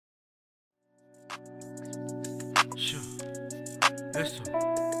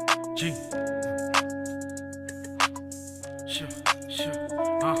S.O.G.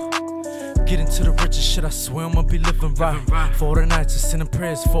 Getting to the richest shit, I swear I'ma be living right. For the nights, just sending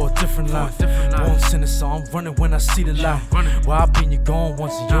prayers for a different life. Born sinner, so I'm running when I see the light. Where I been, you gone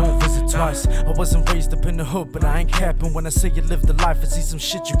once and you don't visit twice. I wasn't raised up in the hood, but I ain't capping when I say you live the life. I see some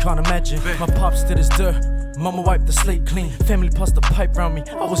shit you can't imagine. My pops did his dirt, mama wiped the slate clean. Family passed the pipe round me,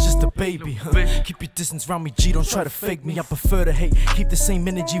 I was just a baby. Keep your distance round me, G, don't try to fake me. I prefer to hate, keep the same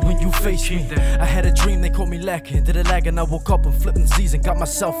energy when you face me. I had a dream, they caught me lacking. Did it lag and I woke up and flipping Z's and got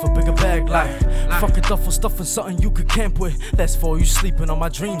myself a bigger bag like fuck a duffel stuffing something you could camp with. That's for you sleeping on my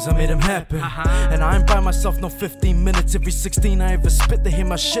dreams, I made them happen. And I ain't by myself no 15 minutes. Every 16 I ever spit, they hear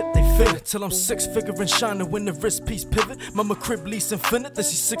my shit, they feel it. Till I'm 6-figure and shining when the wrist piece pivot. Mama crib lease infinite, then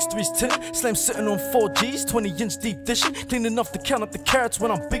she 6'3's tinted. Slam sitting on 4Gs, 20-inch deep dishing. Clean enough to count up the carrots when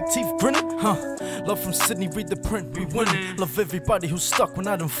I'm big teeth grinning. Love from Sydney, read the print, we winning. Love everybody who's stuck when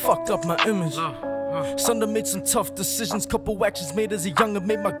I done fucked up my image. Son done made some tough decisions, couple actions made as a younger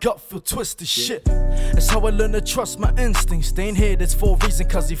made my gut feel twisted. Shit, that's how I learned to trust my instincts. Staying here, that's for a reason,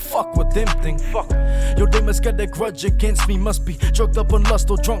 cause he fuck with them things. Yo, they must got that grudge against me. Must be drugged up on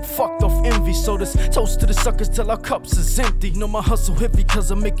lust or drunk, fucked off envy. So this toast to the suckers till our cups is empty. Know my hustle heavy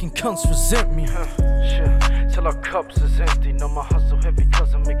cause I'm making cunts resent me. Shit, till our cups is empty. Know my hustle heavy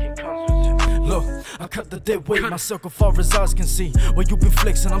cause I'm making cunts resent me. Look, I cut the dead weight, my circle far as eyes can see. Where you been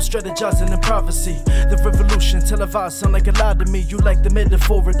flexing, I'm strategizing in privacy. The revolution televised sound like a lie to me. You like the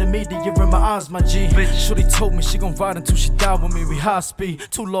metaphor of the media in my eyes, my G. Shorty told me she gon' ride until she die with me. We high speed,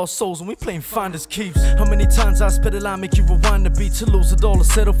 two lost souls and we playing finders keeps. How many times I spit a line, make you rewind the beat. To lose it all or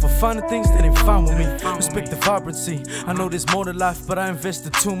settle for finding things that ain't fine with me. Respect the vibrancy, I know there's more to life, but I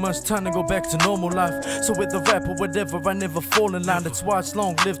invested too much time to go back to normal life. So with the rap or whatever, I never fall in line. That's why it's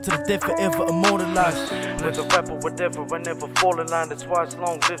long lived to the dead, forever immortalized. With the rap or whatever, I never fall in line. That's why it's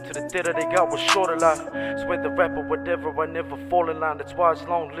long lived to the dead, or they got was shorter life. It's with the rap or whatever, I never fall in line. That's why it's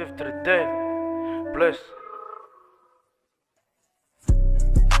long lived to the dead. Bless.